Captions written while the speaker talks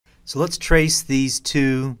So let's trace these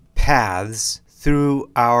two paths through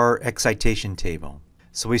our excitation table.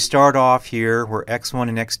 So we start off here where x1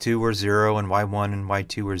 and x2 were 0 and y1 and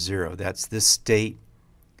y2 were 0. That's this state.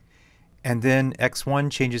 And then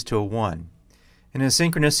x1 changes to a 1. In a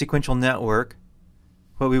synchronous sequential network,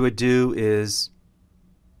 what we would do is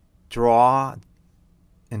draw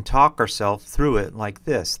and talk ourselves through it like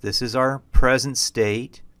this. This is our present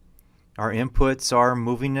state. Our inputs are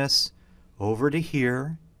moving us over to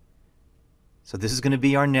here. So this is going to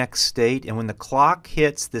be our next state, and when the clock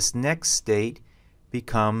hits, this next state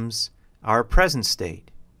becomes our present state.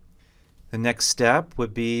 The next step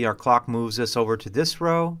would be our clock moves us over to this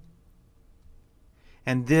row,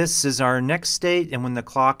 and this is our next state, and when the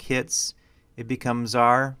clock hits, it becomes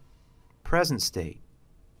our present state.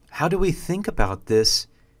 How do we think about this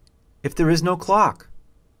if there is no clock?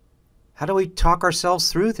 How do we talk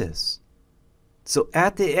ourselves through this? So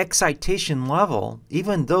at the excitation level,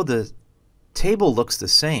 even though the table looks the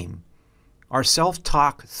same, our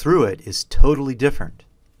self-talk through it is totally different.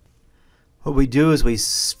 What we do is we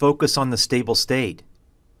focus on the stable state.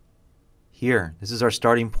 Here, this is our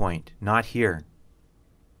starting point, not here.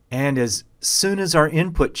 And as soon as our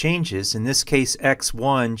input changes, in this case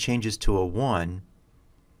x1 changes to a 1,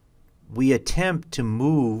 we attempt to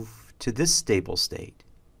move to this stable state.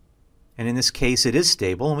 And in this case it is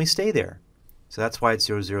stable and we stay there. So that's why it's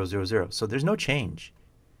 0, 0, 0, 0. So there's no change.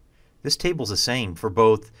 This table is the same for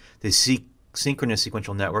both the synchronous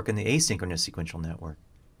sequential network and the asynchronous sequential network.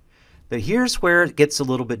 But here's where it gets a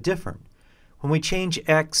little bit different. When we change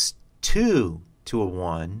x2 to a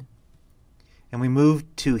 1 and we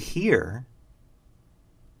move to here,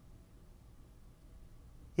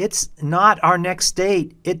 it's not our next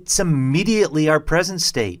state. It's immediately our present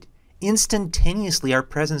state, instantaneously our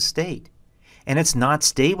present state. And it's not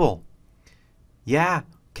stable. Yeah,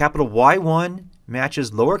 capital Y1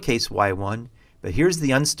 matches lowercase y1, but here's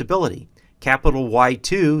the instability. Capital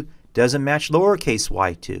Y2 doesn't match lowercase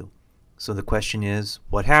y2. So the question is,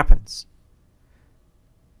 what happens?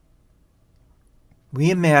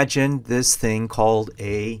 We imagine this thing called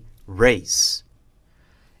a race.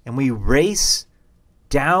 And we race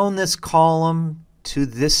down this column to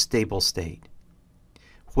this stable state,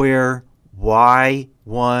 where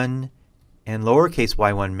y1 and lowercase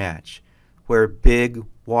y1 match, where big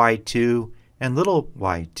Y2 and little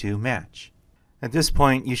y2 match. At this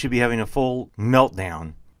point, you should be having a full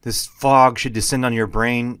meltdown. This fog should descend on your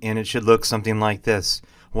brain, and it should look something like this.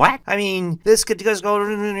 What? I mean, this could just go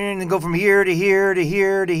and go from here to here to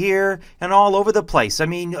here to here and all over the place. I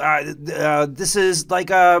mean, this is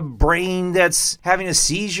like a brain that's having a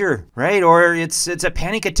seizure, right? Or it's a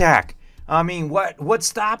panic attack. I mean, what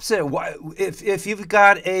stops it? If you've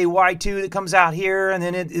got a Y2 that comes out here and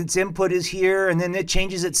then its input is here and then it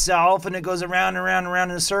changes itself and it goes around and around and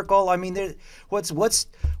around in a circle. I mean,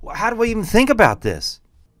 how do we even think about this?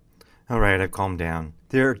 All right, I've calmed down.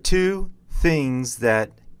 There are two things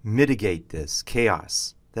that mitigate this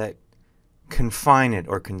chaos, that confine it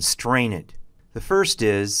or constrain it. The first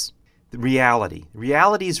is the reality.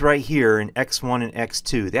 Reality is right here in x1 and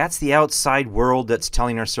x2. That's the outside world that's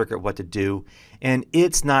telling our circuit what to do, and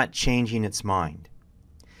it's not changing its mind.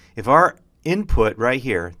 If our input right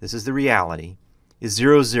here, this is the reality, is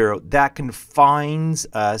 0, 0, that confines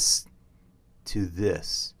us to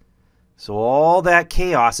this. So all that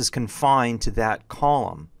chaos is confined to that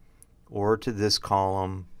column or to this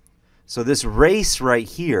column. So this race right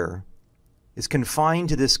here is confined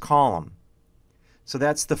to this column. So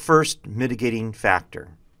that's the first mitigating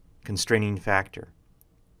factor, constraining factor.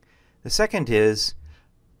 The second is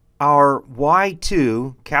our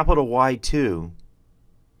Y2, capital Y2,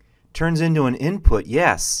 turns into an input,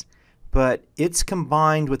 yes, but it's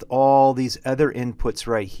combined with all these other inputs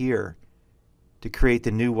right here to create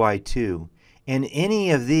the new Y2. And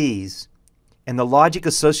any of these and the logic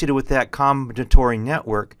associated with that combinatory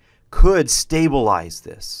network could stabilize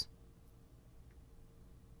this.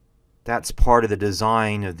 That's part of the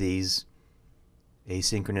design of these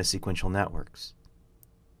asynchronous sequential networks.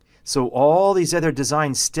 So all these other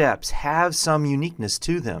design steps have some uniqueness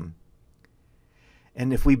to them.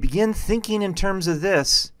 And if we begin thinking in terms of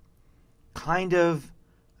this kind of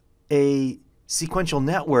a sequential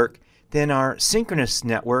network, then our synchronous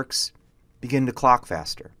networks begin to clock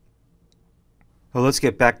faster. Well, let's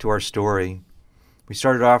get back to our story. We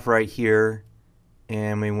started off right here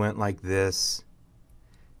and we went like this.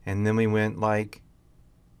 And then we went like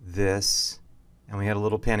this, and we had a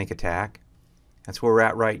little panic attack. That's where we're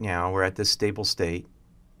at right now. We're at this stable state.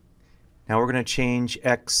 Now we're going to change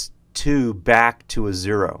x2 back to a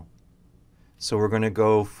 0. So we're going to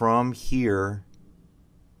go from here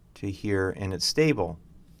to here, and it's stable.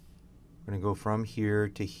 We're going to go from here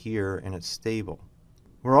to here, and it's stable.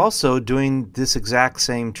 We're also doing this exact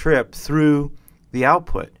same trip through the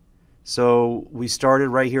output. So we started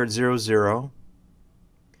right here at 0, 0,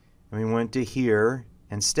 and we went to here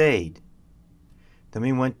and stayed. Then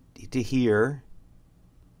we went to here,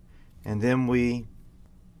 and then we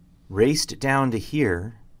raced down to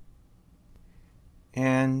here,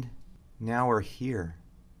 and now we're here.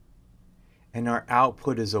 And our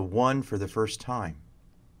output is a 1 for the first time.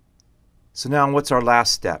 So now what's our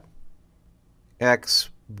last step?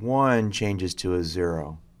 X1 changes to a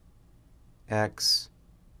 0.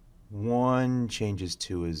 X1 changes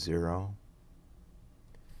to a 0.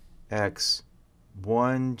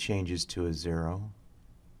 X1 changes to a 0.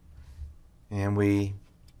 And we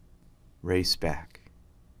race back.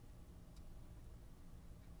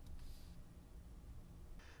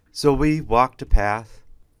 So we walked a path.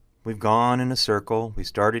 We've gone in a circle. We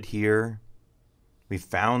started here. We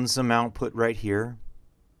found some output right here.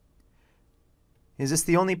 Is this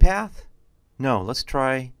the only path? No, let's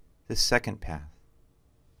try the second path.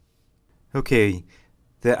 Okay,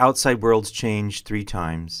 the outside world's changed 3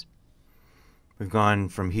 times. We've gone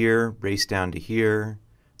from here, raced down to here,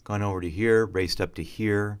 gone over to here, raced up to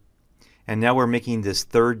here, and now we're making this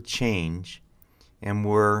third change, and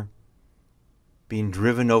we're being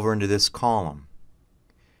driven over into this column.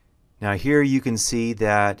 Now here you can see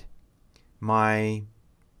that my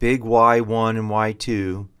big Y1 and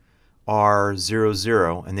Y2 are 0,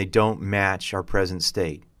 0, and they don't match our present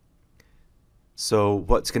state. So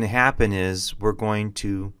what's going to happen is we're going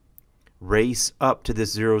to race up to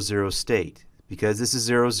this 0, 0 state. Because this is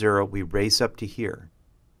 0, 0, we race up to here.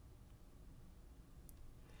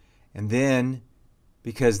 And then,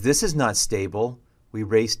 because this is not stable, we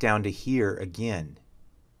race down to here again.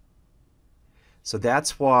 So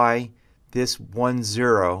that's why this 1,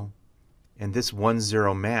 0 and this 1,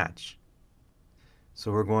 0 match.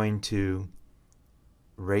 So we're going to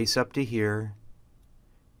race up to here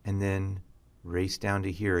and then race down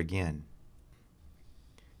to here again.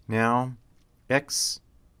 Now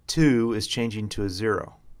X2 is changing to a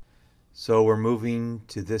 0. So we're moving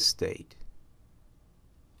to this state.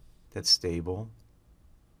 That's stable.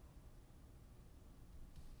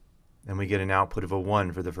 And we get an output of a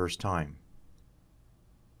 1 for the first time.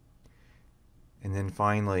 And then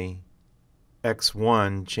finally,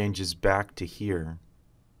 X1 changes back to here.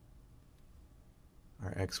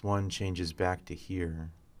 Our X1 changes back to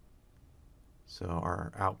here. So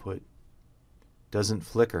our output doesn't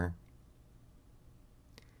flicker.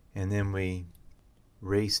 And then we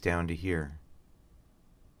race down to here.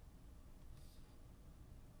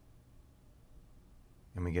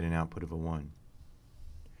 And we get an output of a 1.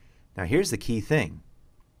 Now here's the key thing.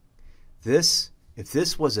 If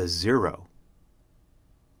this was a 0,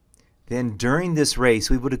 then during this race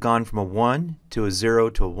we would have gone from a 1 to a 0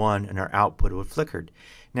 to a 1, and our output would have flickered.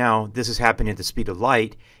 Now this is happening at the speed of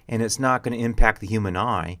light, and it's not going to impact the human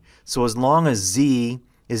eye. So as long as Z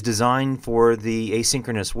is designed for the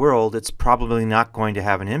asynchronous world, it's probably not going to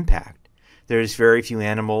have an impact. There's very few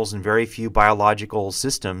animals and very few biological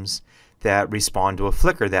systems that respond to a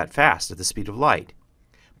flicker that fast at the speed of light.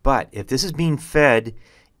 But if this is being fed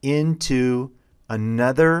into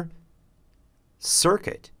another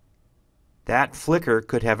circuit, that flicker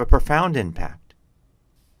could have a profound impact.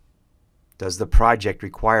 Does the project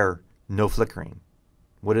require no flickering?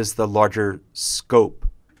 What is the larger scope?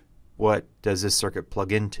 What does this circuit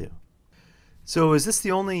plug into? So is this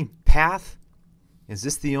the only path? Is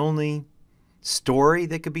this the only story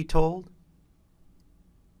that could be told?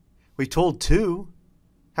 We told 2.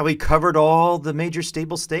 Have we covered all the major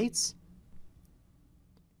stable states?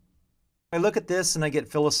 I look at this and I get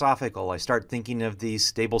philosophical. I start thinking of these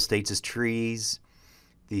stable states as trees,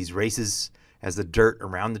 these races as the dirt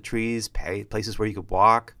around the trees, places where you could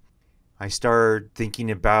walk. I start thinking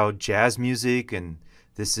about jazz music, and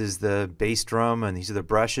this is the bass drum and these are the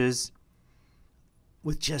brushes.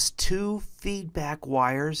 With just 2 feedback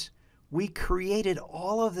wires, we created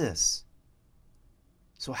all of this.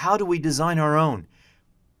 So how do we design our own?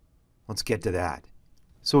 Let's get to that.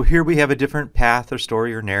 So here we have a different path or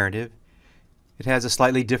story or narrative. It has a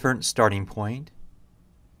slightly different starting point.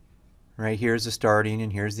 Right here's the starting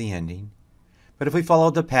and here's the ending. But if we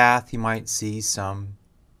followed the path, you might see some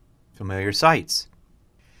familiar sights.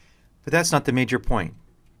 But that's not the major point.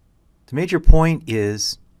 The major point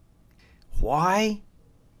is, why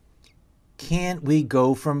can't we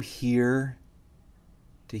go from here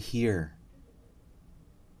to here?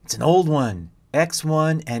 It's an old one.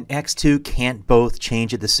 X1 and X2 can't both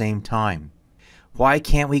change at the same time. Why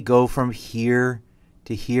can't we go from here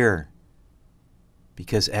to here?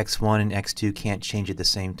 because x1 and x2 can't change at the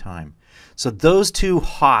same time. So those two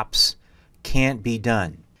hops can't be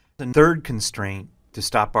done. The third constraint to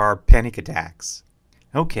stop our panic attacks.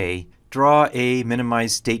 Okay, draw a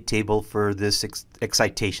minimized state table for this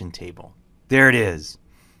excitation table. There it is.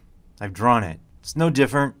 I've drawn it. It's no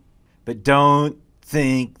different, but don't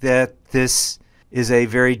think that this is a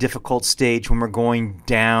very difficult stage when we're going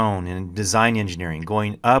down in design engineering.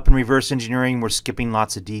 Going up in reverse engineering, we're skipping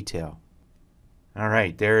lots of detail. All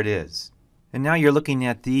right, there it is. And now you're looking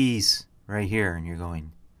at these right here and you're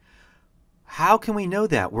going, how can we know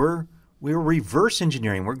that? We're reverse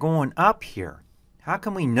engineering. We're going up here. How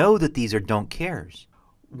can we know that these are don't cares?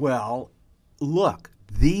 Well, look,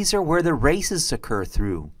 these are where the races occur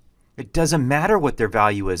through. It doesn't matter what their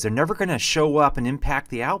value is. They're never going to show up and impact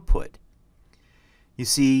the output. You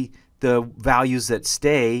see, the values that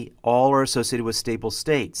stay all are associated with stable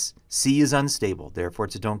states. C is unstable, therefore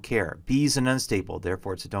it's a don't care. B is an unstable,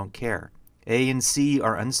 therefore it's a don't care. A and C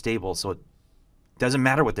are unstable, so it doesn't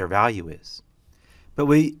matter what their value is. But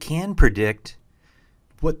we can predict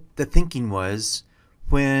what the thinking was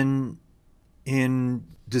when in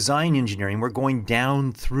design engineering we're going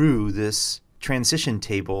down through this transition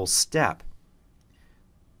table step.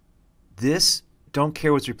 This don't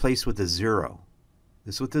care was replaced with a 0.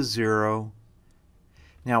 This with a 0.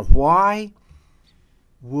 Now why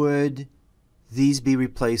would these be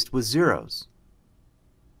replaced with zeros?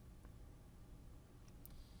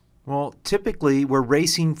 Well, typically we're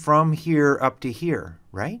racing from here up to here,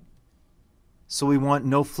 right? So we want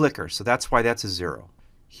no flicker, so that's why that's a 0.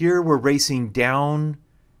 Here we're racing down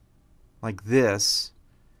like this.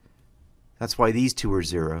 That's why these two are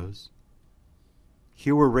zeros.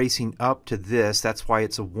 Here we're racing up to this. That's why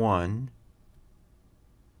it's a 1.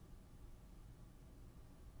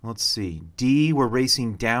 Let's see. D, we're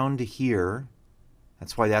racing down to here.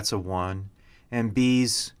 That's why that's a 1. And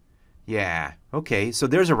B's, yeah. Okay, so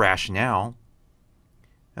there's a rationale.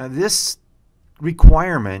 This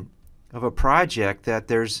requirement of a project that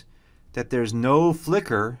there's no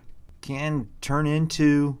flicker can turn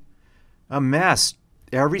into a mess.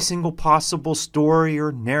 Every single possible story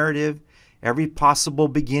or narrative, every possible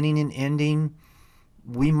beginning and ending,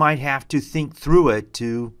 we might have to think through it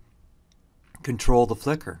to control the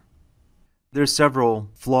flicker. There's several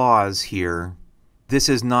flaws here. This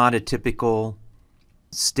is not a typical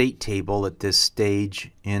state table at this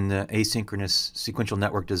stage in the asynchronous sequential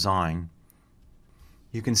network design.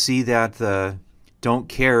 You can see that the don't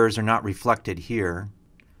cares are not reflected here.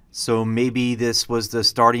 So maybe this was the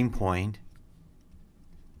starting point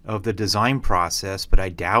of the design process, but I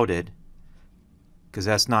doubt it, because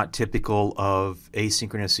that's not typical of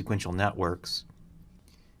asynchronous sequential networks.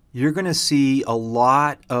 You're going to see a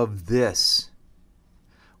lot of this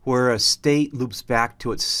where a state loops back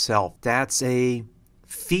to itself. That's a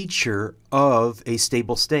feature of a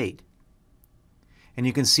stable state. And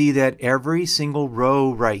you can see that every single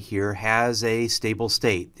row right here has a stable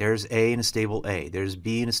state. There's A in a stable A. There's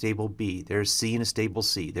B in a stable B. There's C in a stable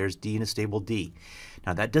C. There's D in a stable D.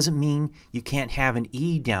 Now that doesn't mean you can't have an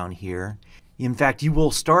E down here. In fact, you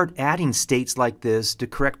will start adding states like this to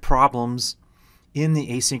correct problems in the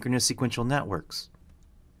asynchronous sequential networks.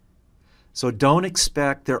 So don't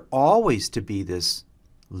expect there always to be this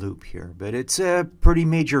loop here, but it's a pretty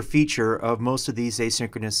major feature of most of these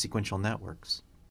asynchronous sequential networks.